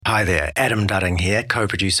Hi there, Adam Dudding here,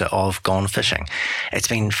 co-producer of Gone Fishing. It's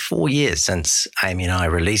been 4 years since Amy and I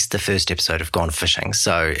released the first episode of Gone Fishing,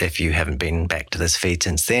 so if you haven't been back to this feed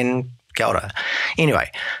since then, kia ora.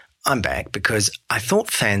 Anyway, I'm back because I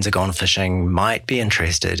thought fans of Gone Fishing might be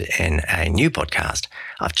interested in a new podcast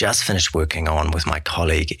I've just finished working on with my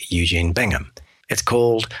colleague Eugene Bingham. It's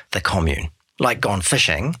called The Commune. Like Gone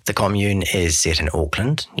Fishing, The Commune is set in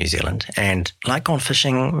Auckland, New Zealand, and like Gone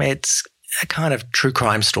Fishing, it's a kind of true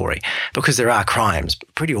crime story because there are crimes,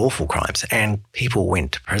 pretty awful crimes, and people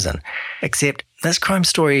went to prison. Except this crime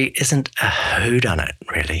story isn't a whodunit,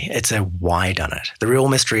 really. It's a whydunit. The real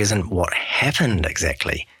mystery isn't what happened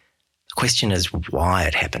exactly. The question is why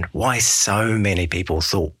it happened, why so many people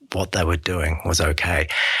thought what they were doing was okay,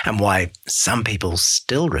 and why some people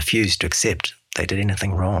still refuse to accept they did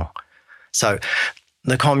anything wrong. So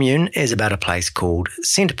The Commune is about a place called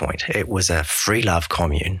Centrepoint. It was a free love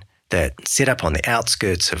commune that set up on the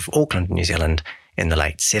outskirts of Auckland, New Zealand in the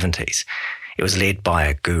late 70s. It was led by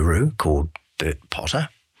a guru called Bert Potter,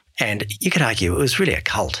 and you could argue it was really a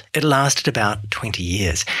cult. It lasted about 20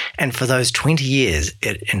 years, and for those 20 years,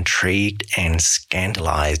 it intrigued and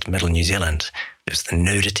scandalised Middle New Zealand. There was the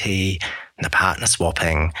nudity, and the partner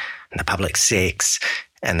swapping, and the public sex,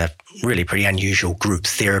 and the really pretty unusual group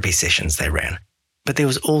therapy sessions they ran. But there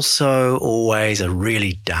was also always a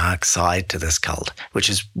really dark side to this cult,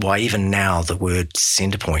 which is why even now the word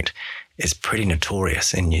Centrepoint is pretty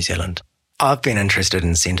notorious in New Zealand. I've been interested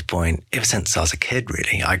in Centrepoint ever since I was a kid,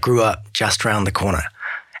 really. I grew up just around the corner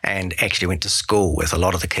and actually went to school with a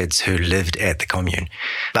lot of the kids who lived at the commune.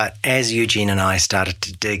 But as Eugene and I started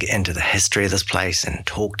to dig into the history of this place and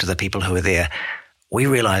talk to the people who were there, we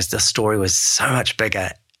realised the story was so much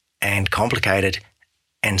bigger and complicated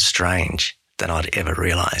and strange than I'd ever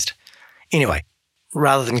realised. Anyway,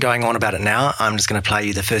 rather than going on about it now, I'm just going to play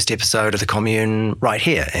you the first episode of The Commune right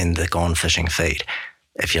here in the Gone Fishing feed.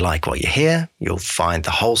 If you like what you hear, you'll find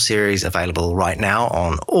the whole series available right now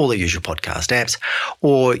on all the usual podcast apps,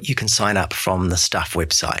 or you can sign up from the Stuff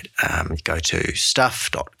website. Go to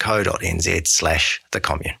stuff.co.nz/The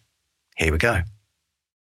Commune. Here we go.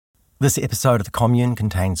 This episode of The Commune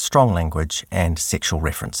contains strong language and sexual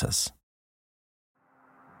references.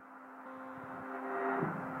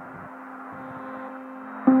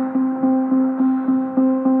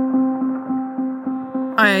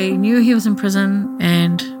 I knew he was in prison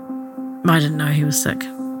and I didn't know he was sick.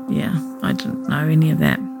 Yeah, I didn't know any of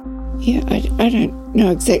that. Yeah, I don't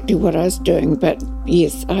know exactly what I was doing, but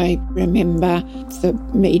yes, I remember the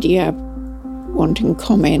media wanting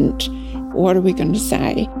comment. What are we going to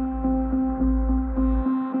say?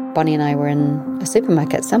 Bonnie and I were in a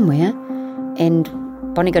supermarket somewhere and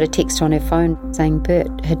Bonnie got a text on her phone saying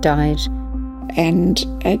Bert had died. And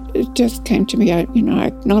it just came to me, I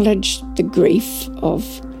acknowledged the grief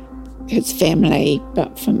of his family,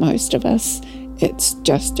 but for most of us, it's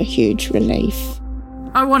just a huge relief.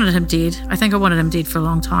 I wanted him dead. I think I wanted him dead for a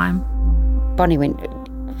long time. Bonnie went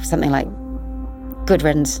something like, good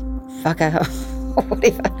riddance, fucker, or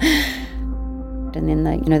whatever. And then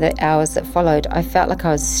the hours that followed, I felt like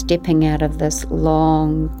I was stepping out of this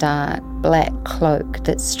long, dark, black cloak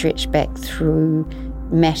that stretched back through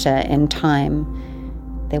matter and time.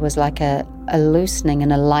 There was like a loosening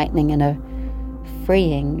and a lightening and a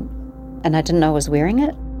freeing, and I didn't know I was wearing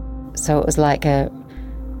it. So it was like an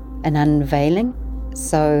unveiling.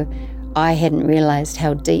 So I hadn't realised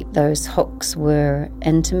how deep those hooks were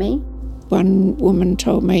into me. One woman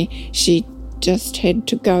told me she just had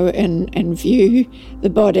to go in and view the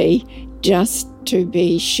body just to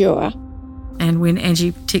be sure. And when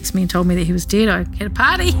Angie texted me and told me that he was dead, I had a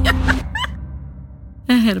party.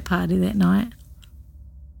 I had a party that night.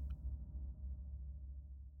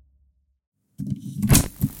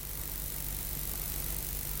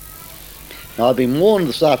 Now, I've been warned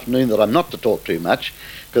this afternoon that I'm not to talk too much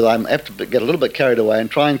because I have to get a little bit carried away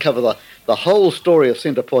and try and cover the whole story of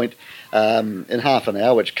Centrepoint in half an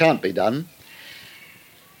hour, which can't be done.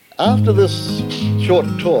 After this short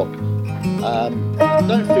talk,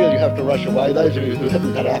 don't feel you have to rush away. Those of you who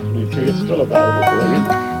haven't had afternoon tea, it's still available for you.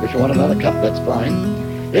 If you want another cup, that's fine.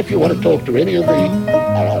 If you want to talk to any of the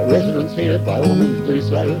residents here, by all means do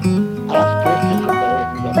so. Ask questions if they've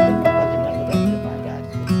got nothing other than you might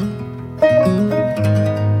ask.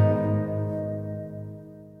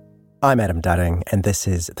 I'm Adam Dudding, and this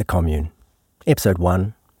is The Commune. Episode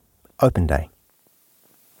 1, Open Day.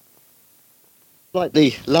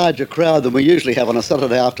 Slightly larger crowd than we usually have on a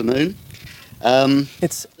Saturday afternoon.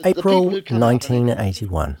 It's April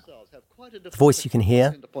 1981. The voice you can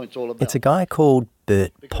hear, it's a guy called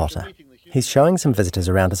Bert Potter. He's showing some visitors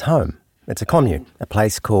around his home. It's a commune, a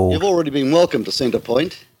place called... You've already been welcome to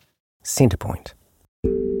Centrepoint. Centrepoint.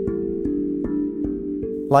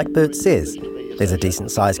 Like Bert says, there's a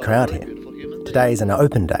decent-sized crowd here. Today's an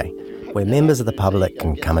open day where members of the public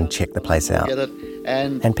can come and check the place out.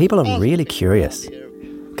 And people are really curious,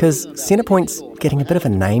 because Centrepoint's getting a bit of a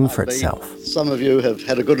name for itself. Some of you have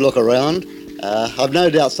had a good look around. I've no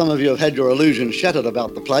doubt some of you have had your illusions shattered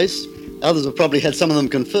about the place. Others have probably had some of them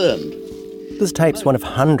confirmed. This tape's one of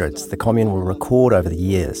hundreds the Commune will record over the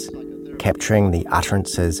years, capturing the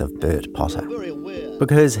utterances of Bert Potter.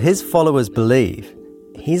 Because his followers believe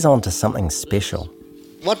he's onto something special.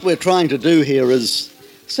 What we're trying to do here is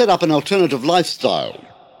set up an alternative lifestyle.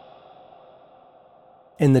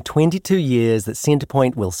 In the 22 years that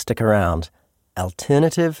Centrepoint will stick around,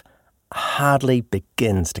 alternative hardly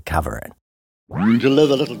begins to cover it. To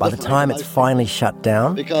live a little By the time it's finally shut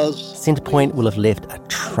down, because Centrepoint will have left a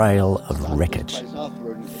trail of wreckage.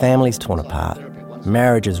 Families torn apart,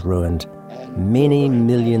 marriages ruined, many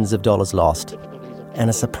millions of dollars lost, and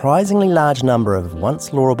a surprisingly large number of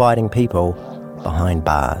once law-abiding people behind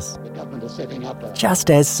bars. Just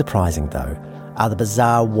as surprising, though, are the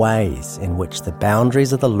bizarre ways in which the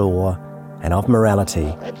boundaries of the law and of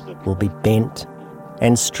morality will be bent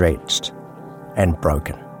and stretched and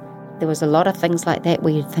broken. There was a lot of things like that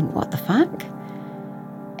where you'd think, what the fuck?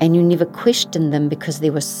 And you never questioned them because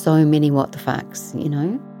there were so many what the fucks, you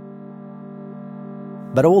know?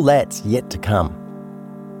 But all that's yet to come.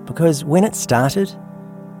 Because when it started,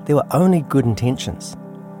 there were only good intentions.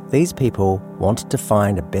 These people wanted to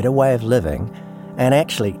find a better way of living and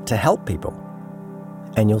actually to help people.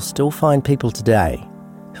 And you'll still find people today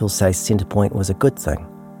who'll say Centrepoint was a good thing,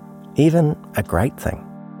 even a great thing.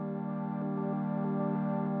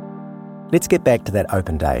 Let's get back to that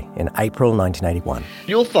open day in April 1981.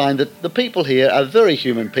 you'll find that the people here are very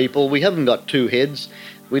human people. We haven't got two heads.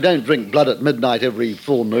 We don't drink blood at midnight every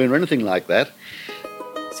full moon or anything like that.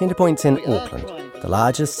 Centrepoint's in Auckland, the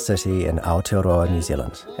largest city in Aotearoa, New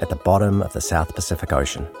Zealand, at the bottom of the South Pacific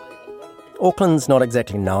Ocean. Auckland's not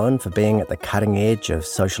exactly known for being at the cutting edge of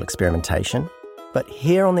social experimentation, but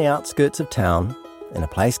here on the outskirts of town, in a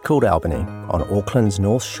place called Albany, on Auckland's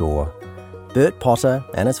North Shore, Bert Potter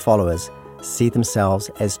and his followers see themselves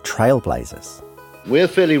as trailblazers. We're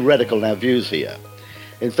fairly radical in our views here.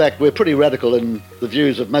 In fact, we're pretty radical in the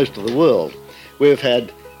views of most of the world. We've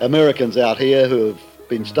had Americans out here who have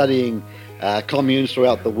been studying communes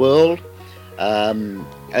throughout the world.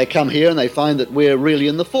 They come here and they find that we're really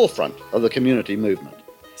in the forefront of the community movement.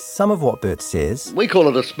 Some of what Bert says We call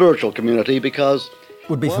it a spiritual community because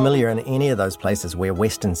would be familiar in any of those places where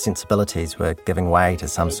Western sensibilities were giving way to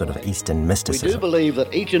some sort of Eastern we mysticism. do believe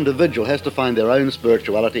that each individual has to find their own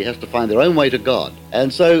spirituality, has to find their own way to God.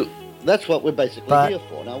 And so that's what we're basically But here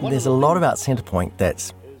for. Now, there's a lot about Centrepoint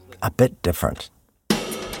that's a bit different.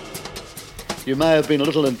 You may have been a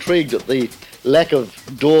little intrigued at the lack of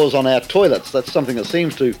doors on our toilets. That's something that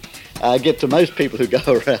seems to get to most people who go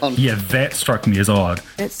around. Yeah, that struck me as odd.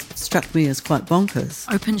 That struck me as quite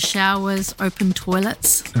bonkers. Open showers, open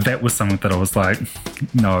toilets. That was something that I was like,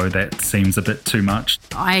 no, that seems a bit too much.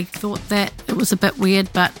 I thought that it was a bit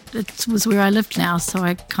weird, but it was where I lived now, so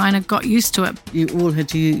I kind of got used to it. You all had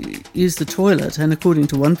to use the toilet, and according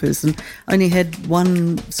to one person, only had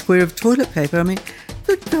one square of toilet paper. I mean,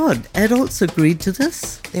 good God, adults agreed to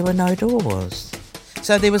this? There were no doors.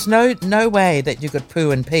 So there was no way that you could poo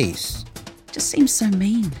in peace. Just seems so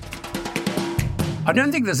mean. I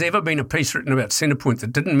don't think there's ever been a piece written about Centrepoint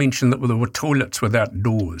that didn't mention that there were toilets without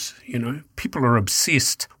doors. You know, people are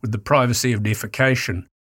obsessed with the privacy of defecation.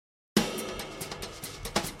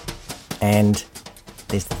 And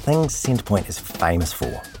there's the things Centrepoint is famous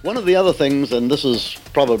for. One of the other things, and this has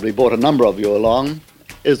probably brought a number of you along,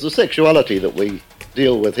 is the sexuality that we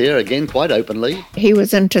deal with here, again, quite openly. He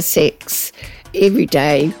was into sex every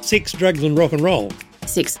day. Sex, drugs and rock and roll.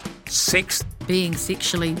 Sex. Sex. Being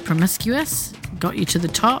sexually promiscuous got you to the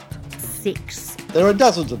top. Sex. There are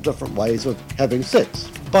dozens of different ways of having sex.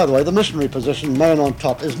 By the way, the missionary position, man on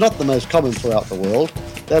top, is not the most common throughout the world.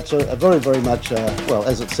 That's a very, very much, well,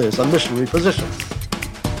 as it says, a missionary position.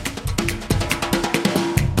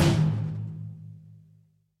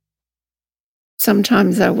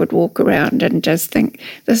 Sometimes I would walk around and just think,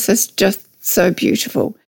 this is just so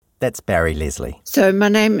beautiful. That's Barry Leslie. So my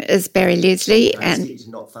name is Barry Leslie, and It's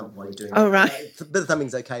not thump while you're doing oh, right. A bit of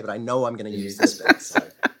thumping's okay, but I know I'm going to use this bit, so.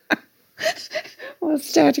 We'll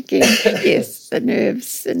start again. Yes, the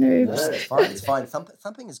nerves. No, it's fine.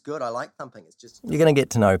 Thumping is good. I like thumping. It's just... You're going to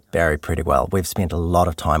get to know Barry pretty well. We've spent a lot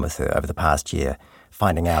of time with her over the past year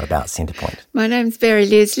finding out about Centrepoint. My name's Barry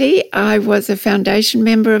Leslie. I was a foundation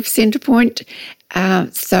member of Centrepoint,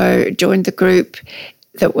 so joined the group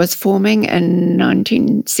that was forming in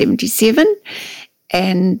 1977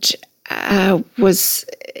 and was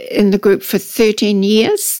in the group for 13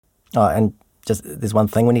 years. Oh, and just there's one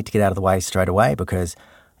thing we need to get out of the way straight away because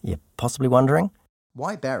you're possibly wondering,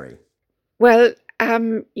 why Barry? Well,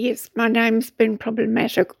 yes, my name's been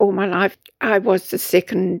problematic all my life. I was the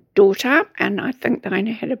second daughter, and I think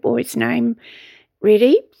Dinah had a boy's name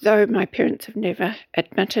ready, though my parents have never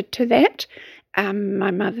admitted to that.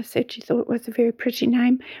 My mother said she thought it was a very pretty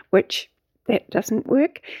name, which that doesn't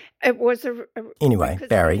work. It was Anyway,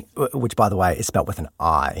 Barry, which by the way is spelt with an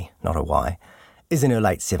I, not a Y, is in her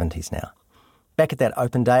late 70s now. Back at that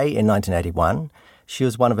open day in 1981, she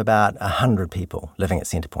was one of about 100 people living at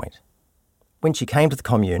Centrepoint. When she came to the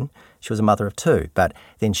commune, she was a mother of 2, but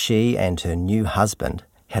then she and her new husband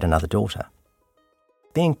had another daughter.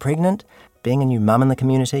 Being pregnant, being a new mum in the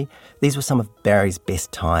community, these were some of Barry's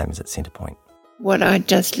best times at Centrepoint. What I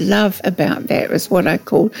just love about that was what I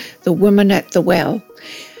call the woman at the well.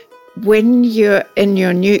 When you're in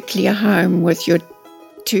your nuclear home with your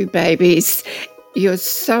 2 babies, you're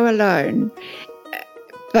so alone.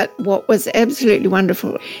 But what was absolutely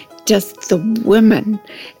wonderful, just the women,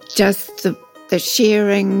 just the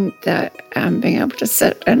sharing, the being able to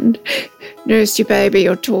sit and nurse your baby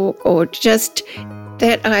or talk, or just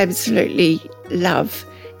that I absolutely love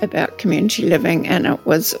about community living. And it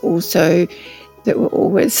was also, there were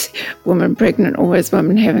always women pregnant, always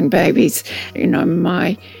women having babies. You know,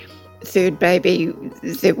 my 3rd baby,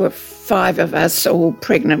 there were 5 of us all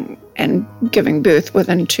pregnant and giving birth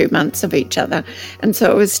within 2 months of each other. And so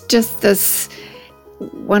it was just this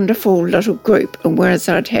wonderful little group. And whereas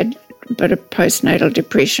I'd had a bit of postnatal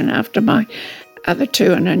depression after my other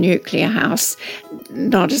 2 in a nuclear house,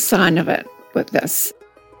 not a sign of it with this.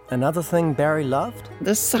 Another thing Barry loved?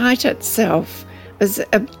 The site itself was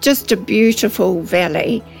just a beautiful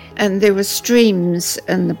valley, and there were streams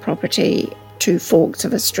in the property, 2 forks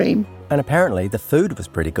of a stream. And apparently the food was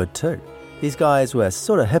pretty good too. These guys were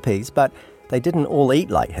sort of hippies, but they didn't all eat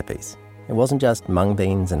like hippies. It wasn't just mung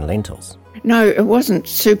beans and lentils. No, it wasn't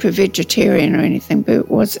super vegetarian or anything, but it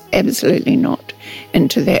was absolutely not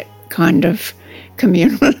into that kind of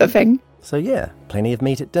communal living. So yeah, plenty of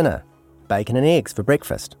meat at dinner, bacon and eggs for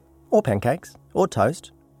breakfast, or pancakes, or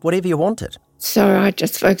toast, whatever you wanted. So I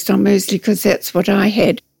just focused on muesli because that's what I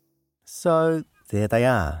had. So there they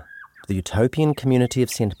are, the utopian community of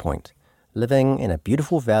Centrepoint, living in a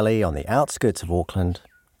beautiful valley on the outskirts of Auckland,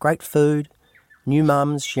 great food, new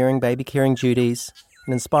mums sharing baby caring duties,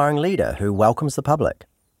 an inspiring leader who welcomes the public.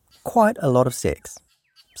 Quite a lot of sex.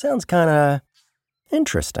 Sounds kind of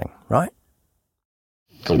interesting, right?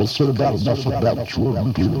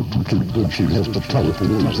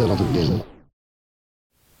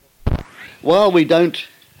 While we don't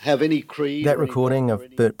have any creed... That recording of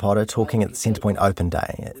Bert Potter talking at the Centrepoint Open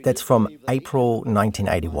Day, that's from April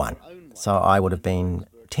 1981. So I would have been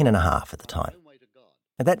 10 and a half at the time.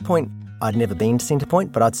 At that point, I'd never been to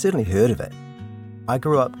Centrepoint, but I'd certainly heard of it. I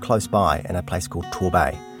grew up close by in a place called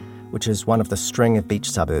Torbay, which is one of the string of beach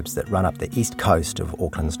suburbs that run up the east coast of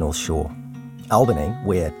Auckland's North Shore. Albany,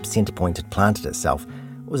 where Centrepoint had planted itself,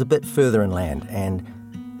 was a bit further inland, and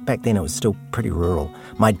back then it was still pretty rural.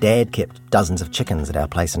 My dad kept dozens of chickens at our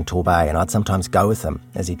place in Torbay, and I'd sometimes go with him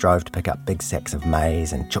as he drove to pick up big sacks of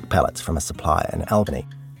maize and chook pellets from a supplier in Albany.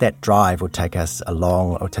 That drive would take us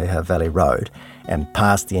along Oteha Valley Road and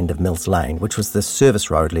past the end of Mills Lane, which was the service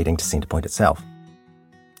road leading to Centrepoint itself.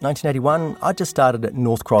 1981, I just started at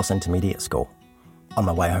North Cross Intermediate School. On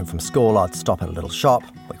my way home from school, I'd stop at a little shop.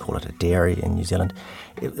 We call it a dairy in New Zealand.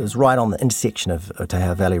 It was right on the intersection of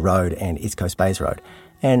Oteha Valley Road and East Coast Bays Road.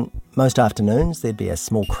 And most afternoons, there'd be a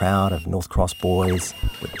small crowd of North Cross boys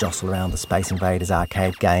would jostle around the Space Invaders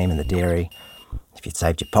arcade game in the dairy. If you'd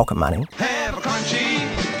saved your pocket money, have a crunchy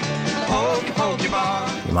pokey bar.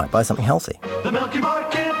 You might buy something healthy. The Milky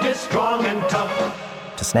Market is strong and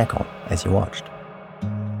tough to snack on as you watched.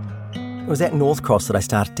 It was at North Cross that I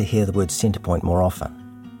started to hear the word Centrepoint more often.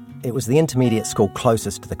 It was the intermediate school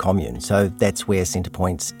closest to the commune, so that's where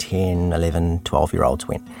Centrepoint's 10, 11, 12-year-olds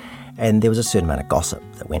went. And there was a certain amount of gossip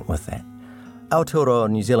that went with that. Aotearoa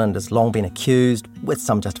New Zealand has long been accused, with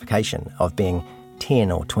some justification, of being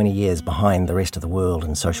 10 or 20 years behind the rest of the world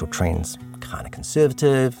in social trends. Kind of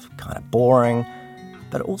conservative, kind of boring,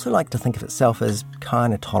 but also like to think of itself as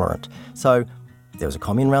kind of tolerant. So there was a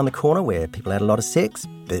commune around the corner where people had a lot of sex.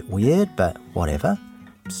 Bit weird, but whatever.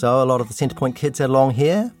 So a lot of the Centrepoint kids had long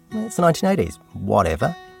hair. It's the 1980s.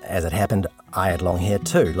 Whatever. As it happened, I had long hair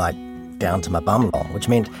too, like down to my bum long, which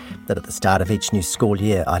meant that at the start of each new school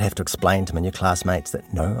year, I'd have to explain to my new classmates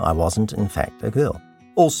that no, I wasn't, in fact, a girl.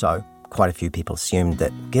 Also, quite a few people assumed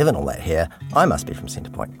that, given all that hair, I must be from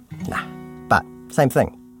Centrepoint. Nah, but same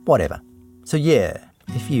thing, whatever. So yeah,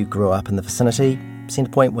 if you grew up in the vicinity,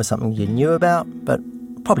 Centrepoint was something you knew about, but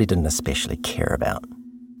probably didn't especially care about.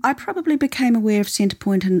 I probably became aware of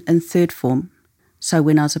Centrepoint in third form, so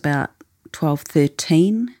when I was about 12,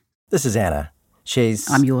 13. This is Anna.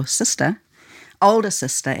 I'm your sister, older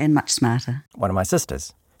sister and much smarter. One of my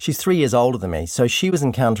sisters. She's 3 years older than me, so she was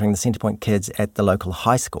encountering the Centrepoint kids at the local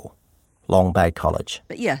high school, Long Bay College.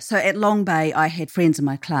 But yeah, so at Long Bay I had friends in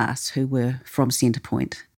my class who were from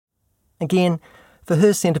Centrepoint. Again, for her,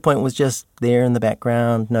 Centrepoint was just there in the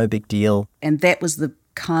background, no big deal. And that was the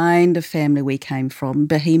kind of family we came from,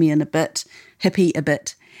 bohemian a bit, hippie a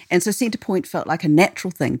bit. And so Centrepoint felt like a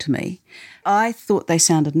natural thing to me. I thought they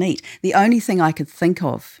sounded neat. The only thing I could think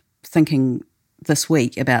of, thinking this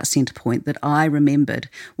week about Centrepoint, that I remembered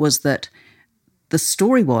was that the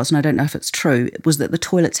story was, and I don't know if it's true, it was that the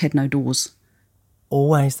toilets had no doors.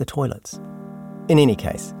 Always the toilets. In any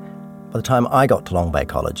case, by the time I got to Long Bay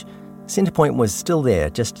College, Centrepoint was still there,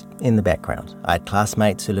 just in the background. I had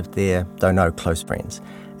classmates who lived there, though no close friends.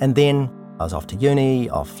 And then I was off to uni,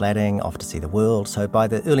 off flatting, off to see the world, so by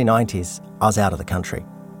the early 90s, I was out of the country.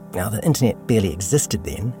 Now, the internet barely existed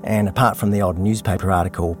then, and apart from the odd newspaper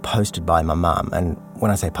article posted by my mum, and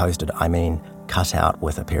when I say posted, I mean cut out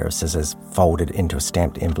with a pair of scissors, folded into a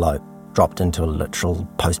stamped envelope, dropped into a literal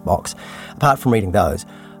post box. Apart from reading those,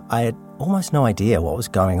 I had almost no idea what was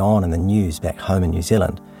going on in the news back home in New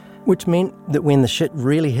Zealand, which meant that when the shit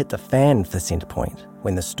really hit the fan for Centrepoint,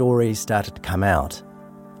 when the stories started to come out,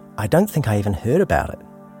 I don't think I even heard about it.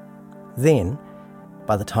 Then,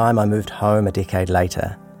 by the time I moved home a decade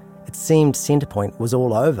later, it seemed Centrepoint was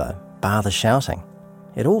all over, bar the shouting.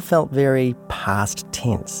 It all felt very past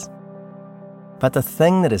tense. But the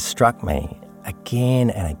thing that has struck me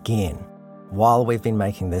again and again while we've been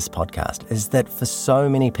making this podcast is that for so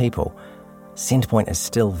many people, Centrepoint is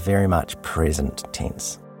still very much present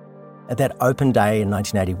tense. At that open day in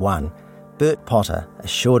 1981, Bert Potter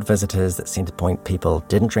assured visitors that Centrepoint people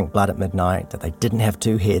didn't drink blood at midnight, that they didn't have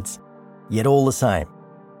two heads. Yet all the same,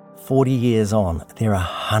 40 years on, there are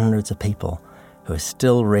hundreds of people who are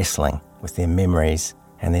still wrestling with their memories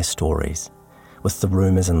and their stories, with the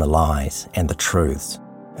rumours and the lies and the truths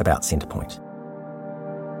about Centrepoint.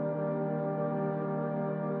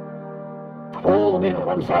 All the men on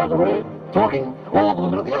one side of the road talking, all the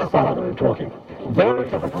women on the other side of the road talking. Very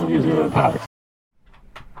typical New Zealand party.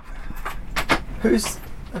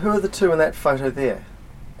 Who are the two in that photo there?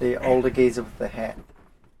 The older geezer with the hat.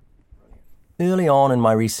 Early on in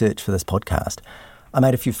my research for this podcast, I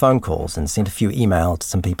made a few phone calls and sent a few emails to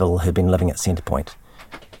some people who'd been living at Centrepoint,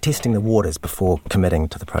 testing the waters before committing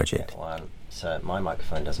to the project. So my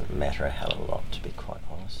microphone doesn't matter a hell of a lot, to be quite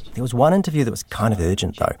honest. There was one interview that was kind of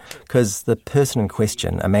urgent, though, because the person in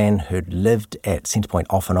question, a man who'd lived at Centrepoint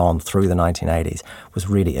off and on through the 1980s, was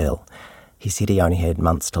really ill. He said he only had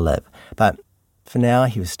months to live. But for now,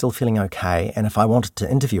 he was still feeling okay, and if I wanted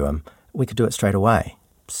to interview him, we could do it straight away.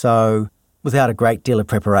 So, without a great deal of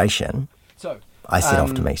preparation, I set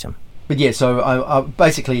off to meet him. But yeah, so I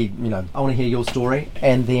basically, I want to hear your story,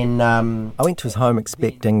 and then I went to his home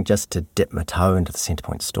expecting just to dip my toe into the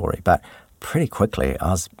Centrepoint story, but pretty quickly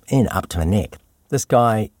I was in up to my neck. This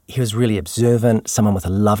guy, he was really observant, someone with a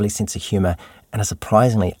lovely sense of humour and a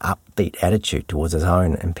surprisingly upbeat attitude towards his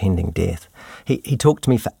own impending death. He talked to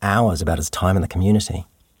me for hours about his time in the community.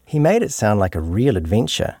 He made it sound like a real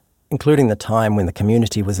adventure, including the time when the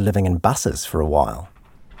community was living in buses for a while.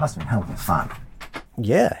 Must have been hell of a fun.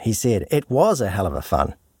 Yeah, he said, it was a hell of a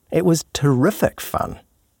fun. It was terrific fun.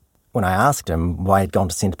 When I asked him why he'd gone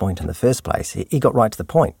to Centrepoint in the first place, he got right to the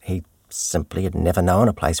point. He simply had never known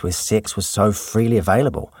a place where sex was so freely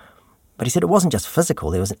available. But he said it wasn't just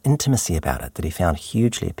physical, there was an intimacy about it that he found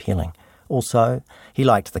hugely appealing. Also, he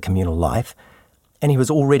liked the communal life, and he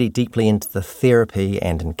was already deeply into the therapy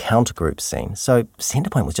and encounter group scene, so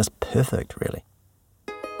Centrepoint was just perfect, really.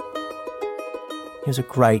 He was a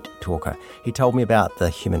great talker. He told me about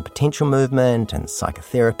the human potential movement and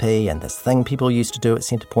psychotherapy and this thing people used to do at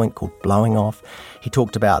Centrepoint called blowing off. He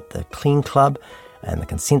talked about the Clean Club and the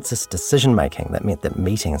consensus decision-making that meant that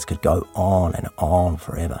meetings could go on and on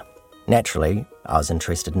forever. Naturally, I was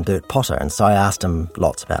interested in Bert Potter, and so I asked him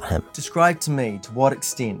lots about him. Describe to me to what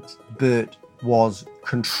extent Bert was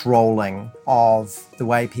controlling of the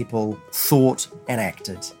way people thought and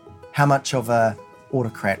acted. How much of a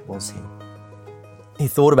autocrat was he? He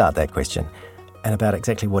thought about that question and about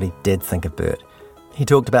exactly what he did think of Bert. He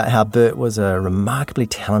talked about how Bert was a remarkably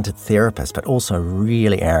talented therapist, but also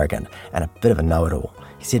really arrogant and a bit of a know-it-all.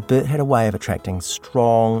 He said Bert had a way of attracting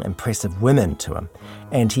strong, impressive women to him,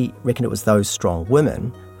 and he reckoned it was those strong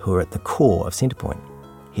women who were at the core of Centrepoint.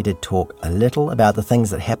 He did talk a little about the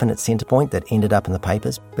things that happened at Centrepoint that ended up in the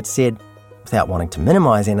papers, but said, without wanting to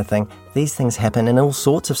minimise anything, these things happen in all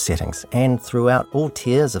sorts of settings and throughout all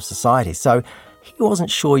tiers of society, so he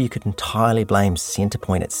wasn't sure you could entirely blame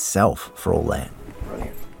Centrepoint itself for all that.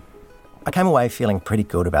 Brilliant. I came away feeling pretty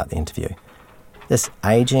good about the interview. This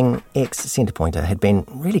ageing ex-Centrepointer had been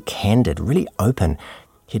really candid, really open.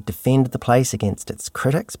 He'd defended the place against its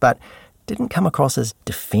critics, but didn't come across as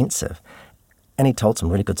defensive. And he told some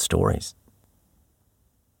really good stories.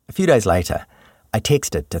 A few days later, I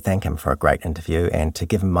texted to thank him for a great interview and to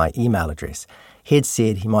give him my email address. He'd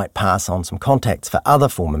said he might pass on some contacts for other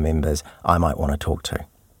former members I might want to talk to.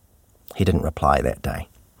 He didn't reply that day,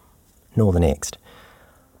 nor the next.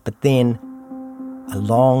 But then a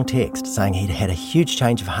long text saying he'd had a huge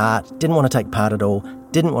change of heart, didn't want to take part at all,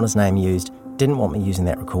 didn't want his name used, didn't want me using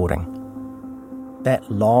that recording. That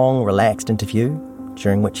long, relaxed interview,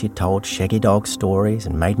 during which he'd told shaggy dog stories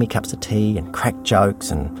and made me cups of tea and cracked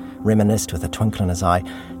jokes and reminisced with a twinkle in his eye,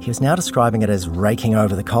 he was now describing it as raking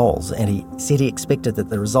over the coals, and he said he expected that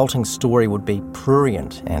the resulting story would be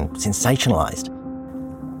prurient and sensationalised.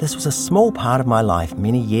 This was a small part of my life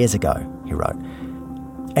many years ago, he wrote,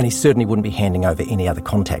 and he certainly wouldn't be handing over any other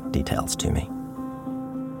contact details to me.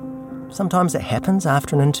 Sometimes it happens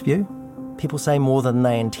after an interview. People say more than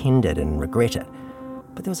they intended and regret it.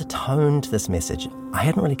 But there was a tone to this message I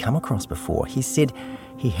hadn't really come across before. He said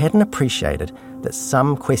he hadn't appreciated that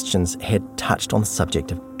some questions had touched on the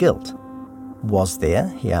subject of guilt. Was there,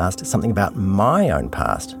 he asked, something about my own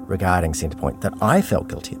past regarding Centrepoint that I felt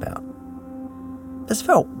guilty about? This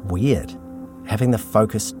felt weird, having the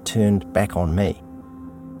focus turned back on me.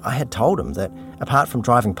 I had told him that apart from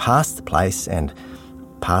driving past the place and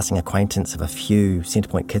passing acquaintance of a few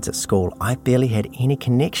Centrepoint kids at school, I barely had any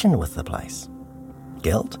connection with the place.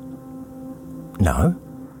 Guilt? No.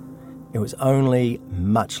 It was only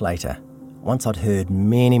much later, once I'd heard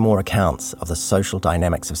many more accounts of the social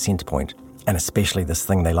dynamics of Centrepoint, and especially this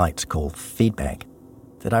thing they like to call feedback,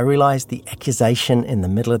 that I realised the accusation in the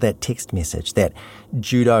middle of that text message, that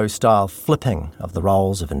judo-style flipping of the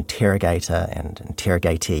roles of interrogator and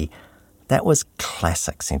interrogatee, that was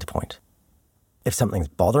classic Centrepoint. If something's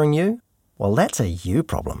bothering you, well, that's a you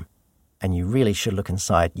problem, and you really should look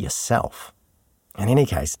inside yourself. In any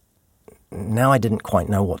case, now I didn't quite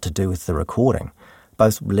know what to do with the recording.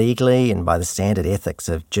 Both legally and by the standard ethics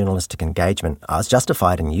of journalistic engagement, I was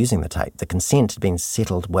justified in using the tape. The consent had been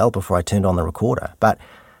settled well before I turned on the recorder, but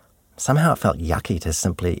somehow it felt yucky to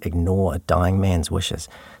simply ignore a dying man's wishes.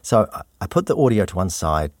 So I put the audio to one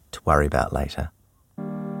side to worry about later.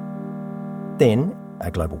 Then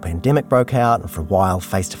a global pandemic broke out, and for a while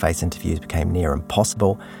face-to-face interviews became near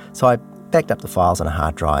impossible, so I backed up the files on a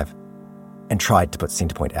hard drive and tried to put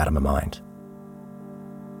Centrepoint out of my mind.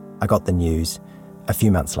 I got the news a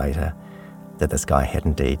few months later that this guy had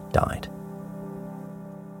indeed died.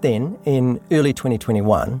 Then, in early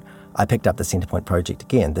 2021, I picked up the Centrepoint project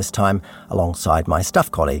again, this time alongside my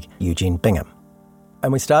Stuff colleague, Eugene Bingham.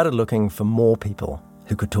 And we started looking for more people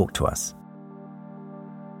who could talk to us.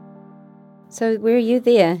 So were you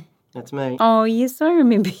there? That's me. Oh, yes, I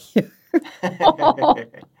remember you.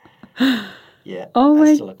 Yeah. Oh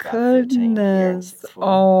my goodness.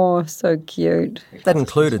 Oh, so cute. That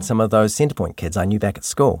included some of those Centrepoint kids I knew back at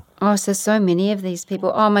school. Oh, so many of these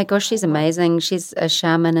people. Oh my gosh, she's amazing. She's a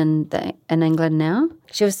shaman in England now.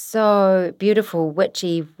 She was so beautiful,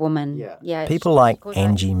 witchy woman. Yeah. People like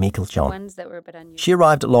Angie Meiklejohn. She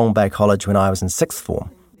arrived at Long Bay College when I was in sixth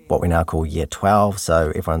form, what we now call Year 12,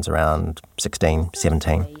 so everyone's around 16,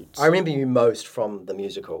 17. I remember you most from the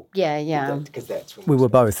musical. Yeah. Because that's we were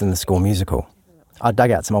both in the school musical. I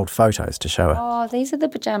dug out some old photos to show her. Oh, these are the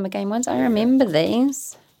Pajama Game ones. I remember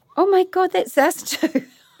these. Oh my God, that's us too.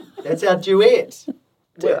 That's our duet.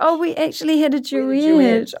 Oh, we actually had a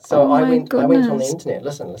duet. So oh I went on the goodness. internet.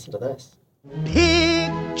 Listen to this.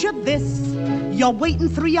 Picture this. You're waiting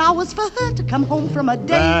 3 hours for her to come home from a date.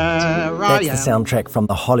 That's the soundtrack from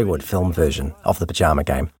the Hollywood film version of the Pajama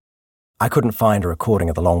Game. I couldn't find a recording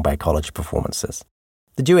of the Long Bay College performances.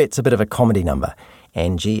 The duet's a bit of a comedy number.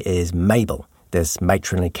 Angie is Mabel, this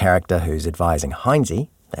matronly character who's advising Heinzie,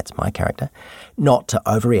 that's my character, not to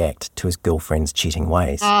overreact to his girlfriend's cheating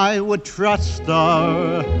ways. I would trust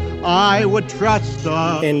her.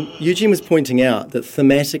 And Eugene was pointing out that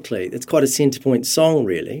thematically, it's quite a Centrepoint song,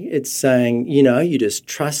 really. It's saying, you just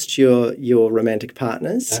trust your romantic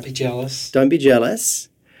partners. Don't be jealous.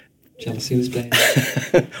 Jealousy was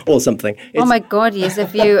bad. Or something. Oh my God, yes.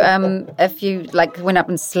 If you went up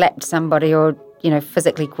and slapped somebody or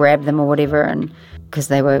physically grab them or whatever, and because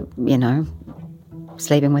they were,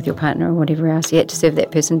 sleeping with your partner or whatever else. You had to serve that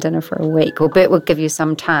person dinner for a week. Or Bert would give you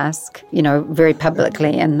some task, very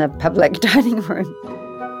publicly in the public dining room.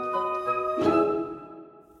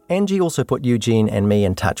 Angie also put Eugene and me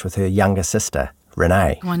in touch with her younger sister,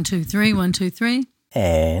 Renee. 1, 2, 3, 1, 2, 3.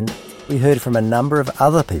 And we heard from a number of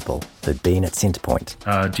other people who'd been at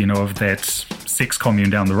Centrepoint. Do you know of that sex commune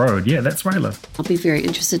down the road? Yeah, that's Rayla. I'll be very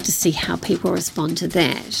interested to see how people respond to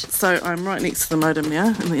that. So I'm right next to the modem now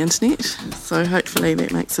in the internet, so hopefully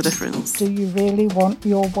that makes a difference. Do you really want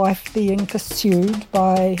your wife being pursued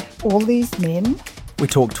by all these men? We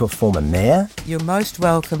talked to a former mayor. You're most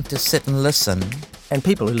welcome to sit and listen. And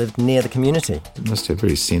people who lived near the community. It must have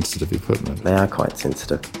very sensitive equipment. They are quite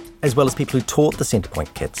sensitive. As well as people who taught the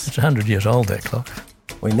Centrepoint kids. It's 100 years old, that clock.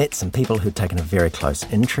 We met some people who'd taken a very close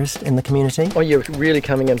interest in the community. Oh, you're really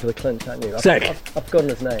coming in for the clinch, aren't you? Zach. I've forgotten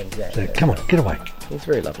his name, Zach. Zach, come on, get away. He's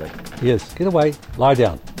very lovely. Yes, get away, lie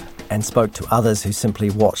down. And spoke to others who simply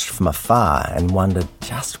watched from afar and wondered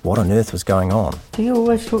just what on earth was going on. Do you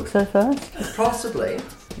always talk so fast? Possibly.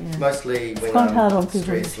 Yeah. Mostly when it's quite hard on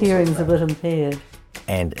people whose hearing's a bit impaired.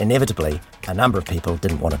 And inevitably, a number of people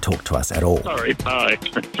didn't want to talk to us at all. Sorry, bye.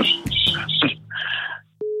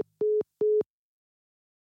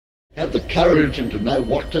 Have the courage and to know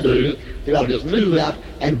what to do, to be able to just move out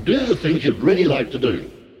and do the things you'd really like to do.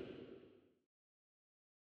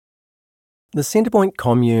 The Centrepoint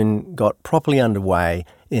commune got properly underway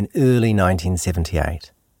in early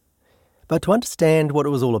 1978. But to understand what it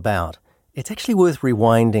was all about, it's actually worth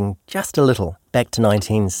rewinding just a little back to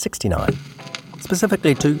 1969.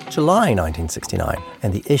 Specifically to July 1969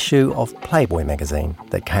 and the issue of Playboy magazine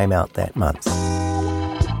that came out that month.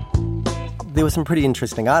 There were some pretty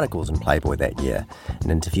interesting articles in Playboy that year. An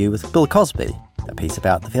interview with Bill Cosby, a piece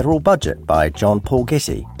about the federal budget by John Paul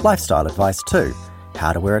Getty, lifestyle advice too,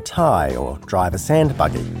 how to wear a tie or drive a sand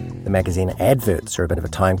buggy. The magazine adverts are a bit of a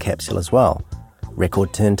time capsule as well.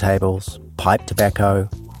 Record turntables, pipe tobacco,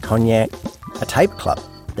 cognac, a tape club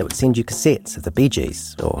that would send you cassettes of the Bee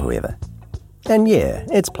Gees or whoever. And yeah,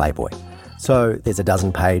 it's Playboy. So there's a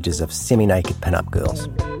dozen pages of semi-naked pin-up girls.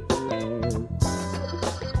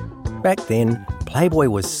 Back then, Playboy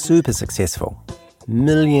was super successful.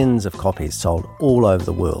 Millions of copies sold all over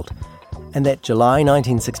the world. And that July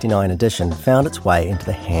 1969 edition found its way into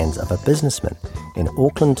the hands of a businessman in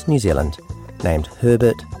Auckland, New Zealand, named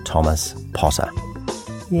Herbert Thomas Potter.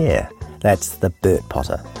 Yeah, that's the Bert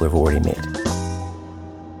Potter we've already met.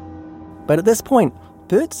 But at this point,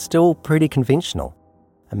 Bert's still pretty conventional.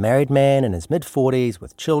 A married man in his mid-40s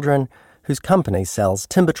with children whose company sells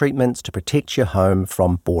timber treatments to protect your home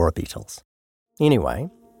from borer beetles. Anyway,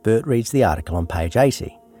 Bert reads the article on page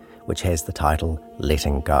 80, which has the title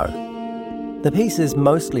Letting Go. The piece is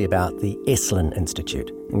mostly about the Esalen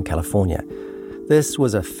Institute in California. This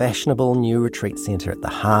was a fashionable new retreat centre at the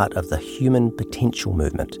heart of the human potential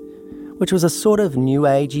movement, which was a sort of new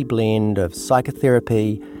agey blend of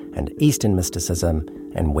psychotherapy and Eastern mysticism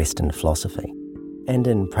and Western philosophy. And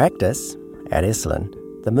in practice, at Esalen,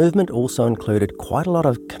 the movement also included quite a lot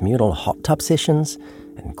of communal hot tub sessions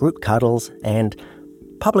and group cuddles and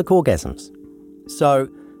public orgasms. So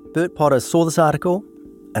Bert Potter saw this article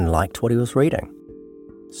and liked what he was reading.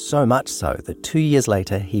 So much so that 2 years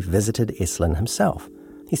later he visited Esalen himself.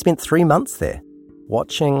 He spent 3 months there,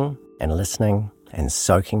 watching and listening and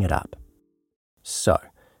soaking it up. So,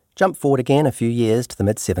 jump forward again a few years to the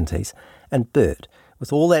mid-70s, and Bert,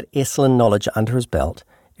 with all that Esalen knowledge under his belt,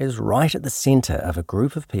 is right at the centre of a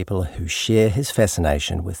group of people who share his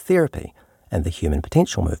fascination with therapy and the human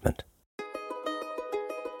potential movement.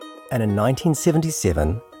 And in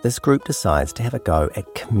 1977, this group decides to have a go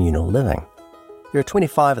at communal living. There are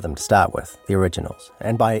 25 of them to start with, the originals,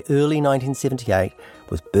 and by early 1978,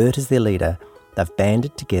 with Bert as their leader, they've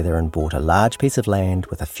banded together and bought a large piece of land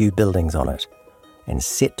with a few buildings on it, and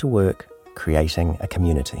set to work creating a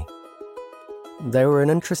community. They were an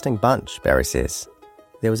interesting bunch, Barry says.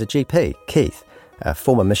 There was a GP, Keith, a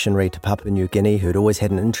former missionary to Papua New Guinea who'd always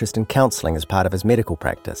had an interest in counselling as part of his medical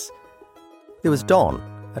practice. There was Don,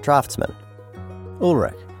 a draftsman.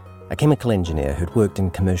 Ulrich, a chemical engineer who'd worked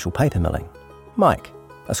in commercial paper milling. Mike,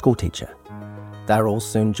 a schoolteacher. They were all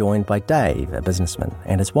soon joined by Dave, a businessman,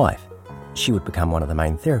 and his wife. She would become one of the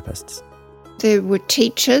main therapists. There were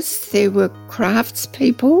teachers, there were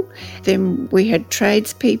craftspeople, then we had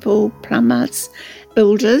tradespeople, plumbers,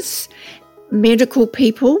 builders, medical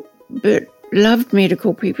people. Bert loved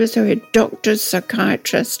medical people, so we had doctors,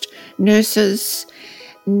 psychiatrists, nurses.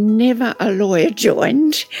 Never a lawyer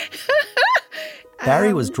joined.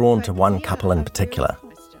 Barry was drawn to one couple in particular,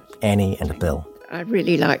 Annie and Bill. I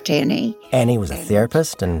really liked Annie. Annie was a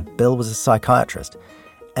therapist and Bill was a psychiatrist.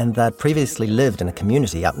 And they'd previously lived in a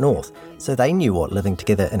community up north, so they knew what living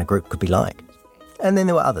together in a group could be like. And then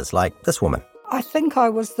there were others, like this woman. I think I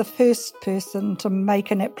was the first person to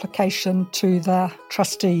make an application to the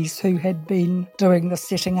trustees who had been doing the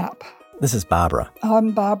setting up. This is Barbara.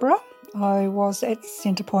 I'm Barbara. I was at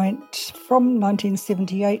Centrepoint from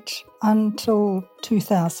 1978 until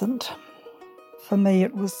 2000. For me,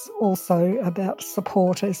 it was also about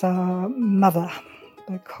support as a mother,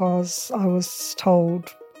 because I was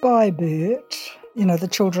told by Bert, the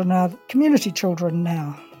children are community children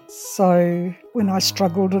now. So when I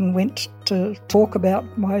struggled and went to talk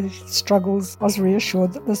about my struggles, I was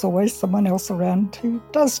reassured that there's always someone else around who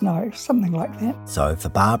does know, something like that. So for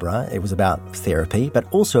Barbara, it was about therapy,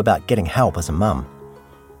 but also about getting help as a mum.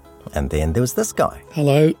 And then there was this guy.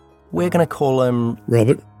 Hello. We're going to call him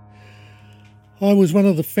Robert. I was one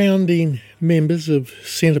of the founding members of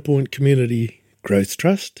Centrepoint Community Growth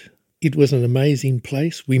Trust. It was an amazing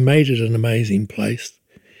place. We made it an amazing place.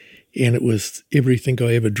 And it was everything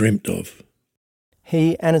I ever dreamt of.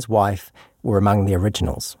 He and his wife were among the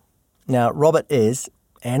originals. Now, Robert is,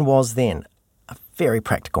 and was then, a very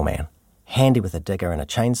practical man. Handy with a digger and a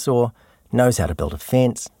chainsaw, knows how to build a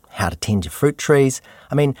fence, how to tend your fruit trees.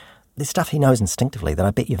 I mean, there's stuff he knows instinctively that I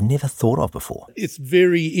bet you've never thought of before. It's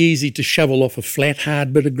very easy to shovel off a flat,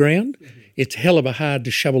 hard bit of ground. It's hell of a hard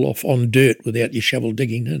to shovel off on dirt without your shovel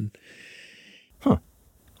digging in.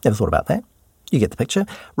 Never thought about that. You get the picture.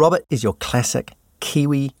 Robert is your classic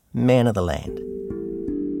Kiwi man of the land.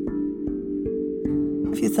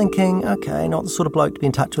 If you're thinking, okay, not the sort of bloke to be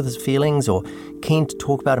in touch with his feelings or keen to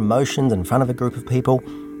talk about emotions in front of a group of people,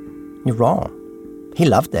 you're wrong. He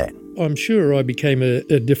loved that. I'm sure I became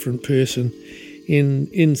a different person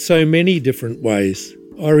in so many different ways.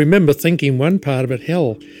 I remember thinking one part of it,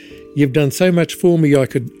 hell, you've done so much for me, I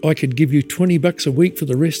could give you $20 a week for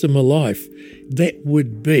the rest of my life. That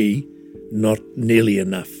would be not nearly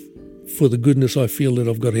enough for the goodness I feel that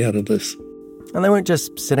I've got out of this. And they weren't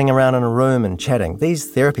just sitting around in a room and chatting.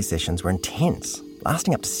 These therapy sessions were intense,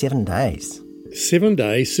 lasting up to 7 days. 7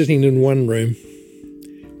 days sitting in one room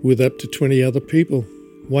with up to 20 other people.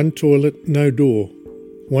 One toilet, no door.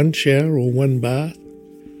 One shower or one bath.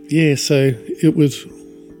 Yeah, so it was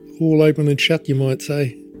all open and shut, you might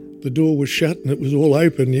say. The door was shut and it was all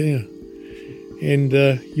open, yeah. And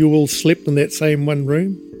you all slept in that same one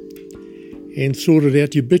room and sorted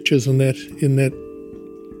out your bitches in that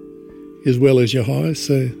as well as your highs,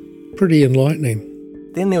 so pretty enlightening.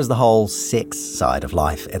 Then there was the whole sex side of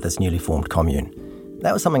life at this newly formed commune.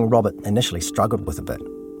 That was something Robert initially struggled with a bit.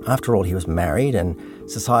 After all, he was married and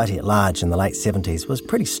society at large in the late 70s was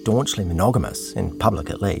pretty staunchly monogamous, in public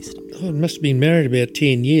at least. I must have been married about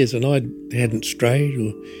 10 years and I hadn't strayed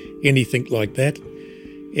or anything like that.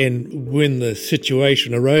 And when the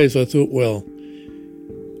situation arose, I thought, well,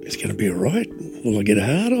 it's going to be all right. Will I get a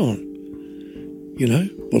hard on?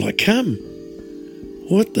 Will I come?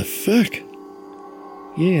 What the fuck?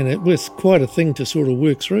 Yeah, and it was quite a thing to sort of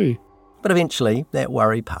work through. But eventually, that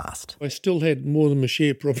worry passed. I still had more than my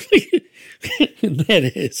share probably in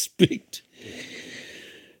that aspect.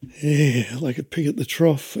 Yeah, like a pig at the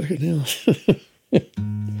trough, fucking hell.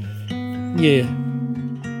 Yeah.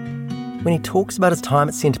 When he talks about his time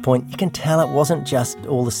at Centrepoint, you can tell it wasn't just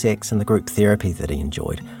all the sex and the group therapy that he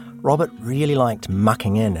enjoyed. Robert really liked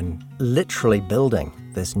mucking in and literally building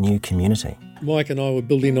this new community. Mike and I were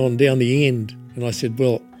building on down the end, and I said,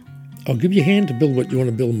 well, I'll give you a hand to build what you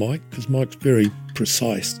want to build, Mike, because Mike's very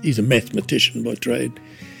precise. He's a mathematician by trade.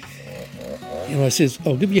 And I says,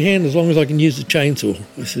 I'll give you a hand as long as I can use the chainsaw.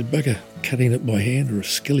 I said, bugger, cutting it by hand or a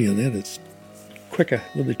skilly or that, it's quicker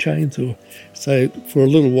with the chainsaw. So for a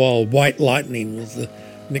little while, White Lightning was the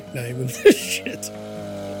nickname of this shit.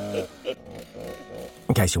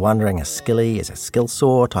 In case you're wondering, a skilly is a skill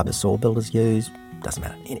saw, type of saw builders use. Doesn't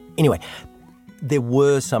matter. Anyway, there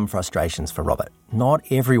were some frustrations for Robert. Not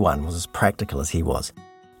everyone was as practical as he was.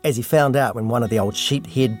 As he found out when one of the old sheep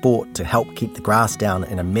he had bought to help keep the grass down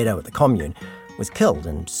in a meadow at the commune was killed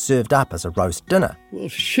and served up as a roast dinner. Well,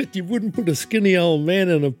 shit, you wouldn't put a skinny old man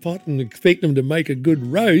in a pot and expect him to make a good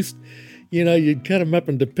roast. You'd cut him up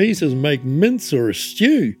into pieces and make mince or a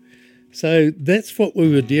stew. So that's what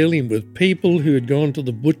we were dealing with, people who had gone to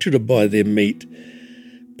the butcher to buy their meat,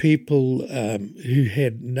 people who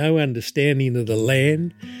had no understanding of the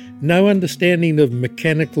land, no understanding of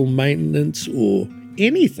mechanical maintenance or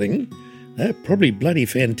anything. They're probably bloody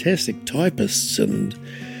fantastic typists and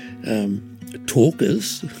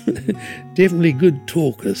talkers, definitely good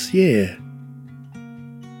talkers, yeah.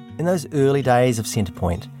 In those early days of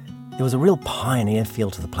Centrepoint, there was a real pioneer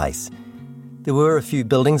feel to the place. There were a few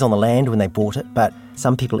buildings on the land when they bought it, but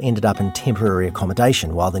some people ended up in temporary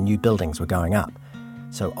accommodation while the new buildings were going up.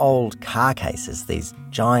 So old car cases, these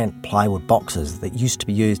giant plywood boxes that used to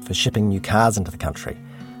be used for shipping new cars into the country,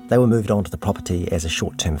 they were moved onto the property as a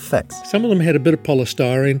short-term fix. Some of them had a bit of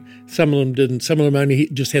polystyrene, some of them didn't. Some of them only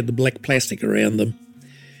just had the black plastic around them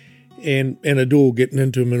and a door getting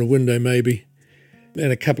into them and a window maybe,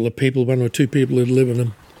 and a couple of people, 1 or 2 people who'd live in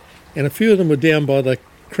them. And a few of them were down by the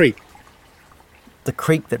creek. The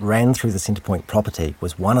creek that ran through the Centrepoint property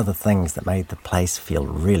was one of the things that made the place feel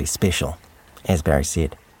really special, as Barry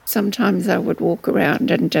said. Sometimes I would walk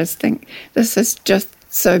around and just think, this is just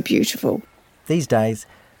so beautiful. These days,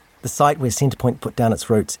 the site where Centrepoint put down its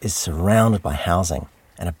roots is surrounded by housing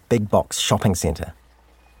and a big box shopping centre.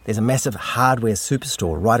 There's a massive hardware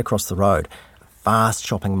superstore right across the road, a vast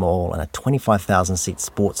shopping mall and a 25,000-seat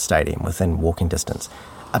sports stadium within walking distance.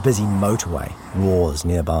 A busy motorway roars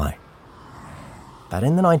nearby. But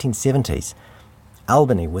in the 1970s,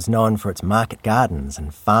 Albany was known for its market gardens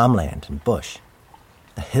and farmland and bush.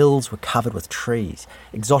 The hills were covered with trees,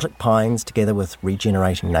 exotic pines together with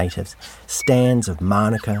regenerating natives, stands of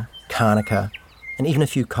manuka, kānaka, and even a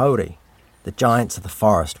few kauri, the giants of the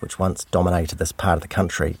forest which once dominated this part of the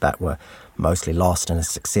country but were mostly lost in a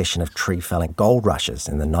succession of tree-felling gold rushes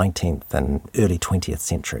in the 19th and early 20th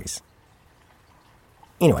centuries.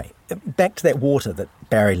 Anyway, back to that water that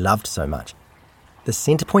Barry loved so much. The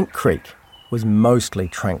Centrepoint Creek was mostly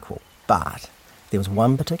tranquil, but there was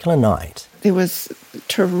one particular night. There was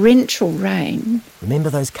torrential rain.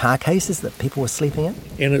 Remember those car cases that people were sleeping in?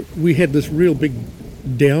 And we had this real big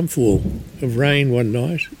downfall of rain one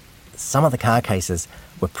night. Some of the car cases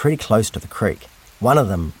were pretty close to the creek. One of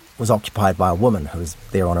them was occupied by a woman who was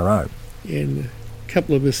there on her own. And a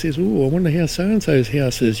couple of us says, oh, I wonder how so-and-so's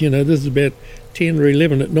house is. You know, this is about 10 or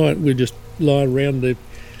 11 at night. We just lie around the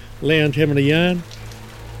lounge having a yarn.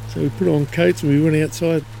 So we put on coats and we went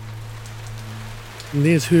outside. And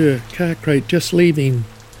there's her car crate just leaving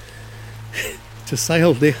to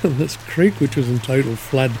sail down this creek, which was in total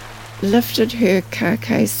flood. Lifted her car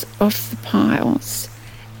case off the piles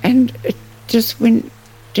and it just went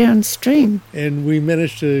downstream. And we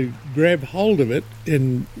managed to grab hold of it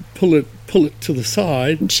and pull it to the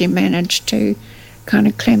side. And she managed to kind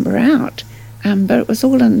of clamber out, but it was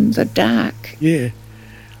all in the dark. Yeah,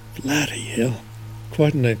 bloody hell.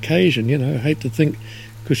 Quite an occasion, you know. I hate to think,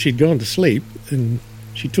 because she'd gone to sleep and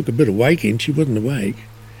she took a bit of waking, she wasn't awake.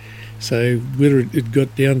 So whether it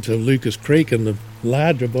got down to Lucas Creek and the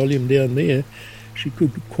larger volume down there, she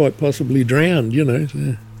could quite possibly drown, you know.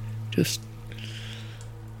 So just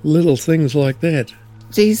little things like that.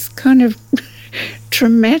 These kind of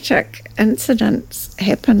traumatic incidents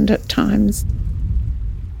happened at times.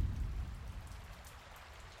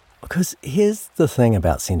 Because here's the thing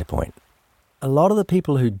about Centrepoint. A lot of the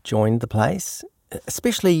people who joined the place,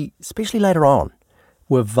 especially later on,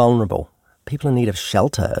 were vulnerable, people in need of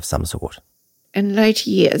shelter of some sort. In later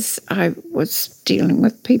years, I was dealing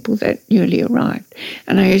with people that newly arrived,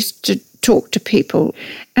 and I used to talk to people,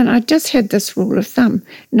 and I just had this rule of thumb.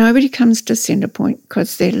 Nobody comes to Centrepoint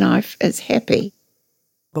because their life is happy.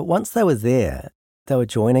 But once they were there, they were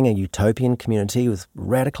joining a utopian community with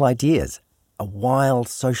radical ideas, a wild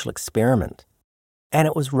social experiment. And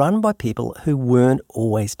it was run by people who weren't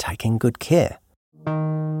always taking good care.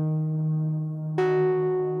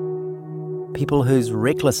 People whose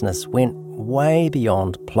recklessness went way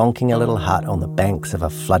beyond plonking a little hut on the banks of a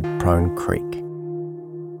flood-prone creek.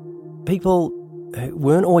 People who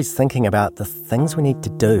weren't always thinking about the things we need to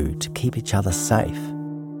do to keep each other safe.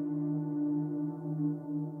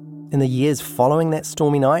 In the years following that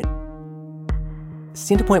stormy night,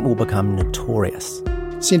 Centrepoint will become notorious.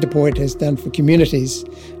 Centrepoint has done for communities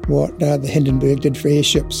what the Hindenburg did for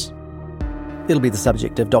airships. It'll be the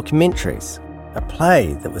subject of documentaries, a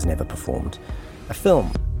play that was never performed, a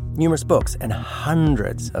film, numerous books, and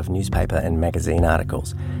hundreds of newspaper and magazine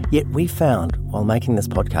articles. Yet we found, while making this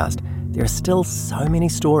podcast, there are still so many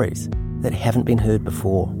stories that haven't been heard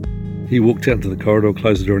before. He walked out into the corridor,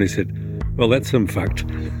 closed the door, and he said, well, that's him fucked.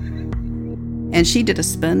 And she did a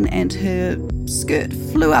spin and her skirt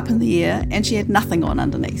flew up in the air and she had nothing on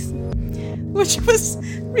underneath, which was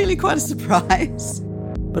really quite a surprise.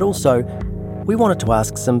 But also, we wanted to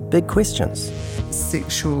ask some big questions.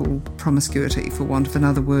 Sexual promiscuity, for want of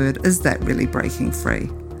another word, is that really breaking free?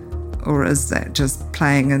 Or is that just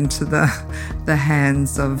playing into the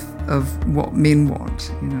hands of what men want,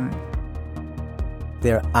 you know?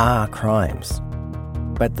 There are crimes,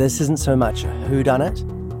 but this isn't so much a whodunit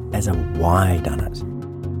as a why-done-it.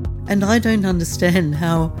 And I don't understand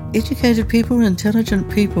how educated people,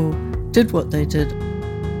 intelligent people did what they did.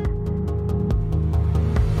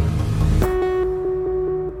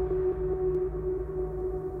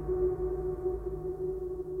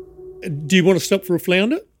 Do you want to stop for a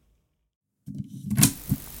flounder?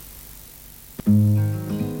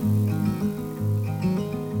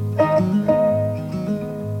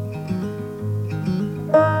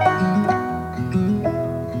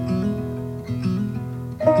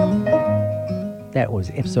 That was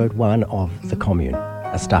episode 1 of The Commune,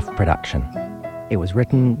 a Stuff production. It was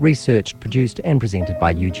written, researched, produced and presented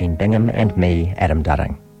by Eugene Bingham and me, Adam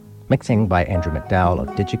Dudding. Mixing by Andrew McDowell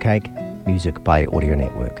of Digicake, music by Audio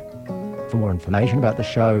Network. For more information about the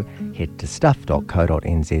show, head to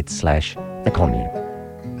stuff.co.nz/thecommune.